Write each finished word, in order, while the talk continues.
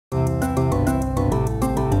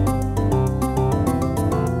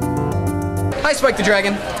Hi, Spike the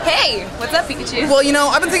Dragon. Hey, what's up, Pikachu? Well, you know,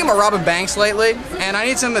 I've been thinking about robbing banks lately, and I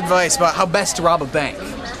need some advice about how best to rob a bank.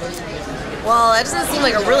 Well, that doesn't seem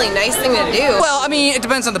like a really nice thing to do. Well, I mean, it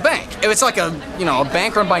depends on the bank. If it's like a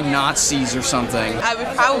bank run by Nazis or something. I would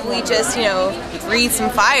probably just, breathe some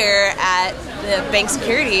fire at the bank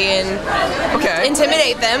security and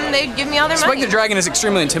intimidate them. They'd give me all their money. Spike the Dragon is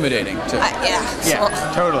extremely intimidating, too. Yeah,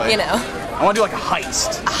 well, totally. I want to do like a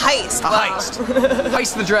heist. A heist? Heist.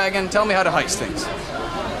 Heist the Dragon. Tell me how to heist things.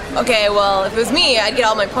 Okay, well, if it was me, I'd get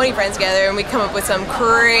all my pony friends together and we'd come up with some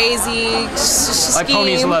crazy scheme. Like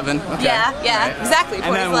Ponies 11. Okay. Yeah, right. Exactly,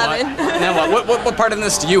 Ponies 11. And then what? What part in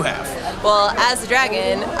this do you have? Well, as the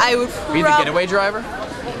dragon, I would Be the getaway driver?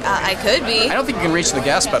 I could be. I don't think you can reach the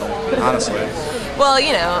gas pedal, honestly. Well,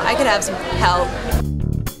 I could have some help.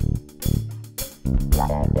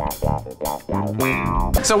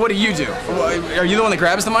 So what do? Are you the one that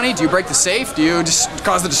grabs the money? Do you break the safe? Do you just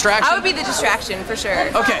cause the distraction? I would be the distraction, for sure.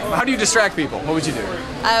 Okay, how do you distract people? What would you do?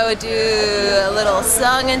 I would do a little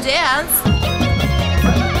song and dance.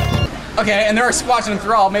 Okay, and they're watching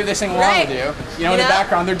enthralled. Maybe they sing along with you. In the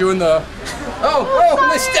background, they're doing the...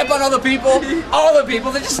 they step on all the people.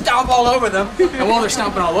 They just stomp all over them. And while they're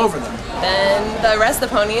stomping all over them, then the rest of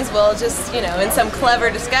the ponies will just, in some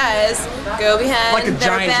clever disguise, go behind like a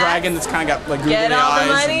giant backs, dragon that's kind of got like googly eyes. Get all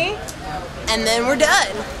the money, and then we're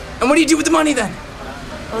done. And what do you do with the money then?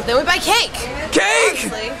 Well, then we buy cake.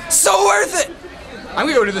 Cake! Honestly. So worth it! I'm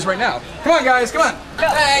gonna go do this right now. Come on, guys, come on. Go.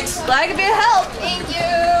 Thanks. Glad I could be of help. Thank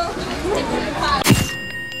you.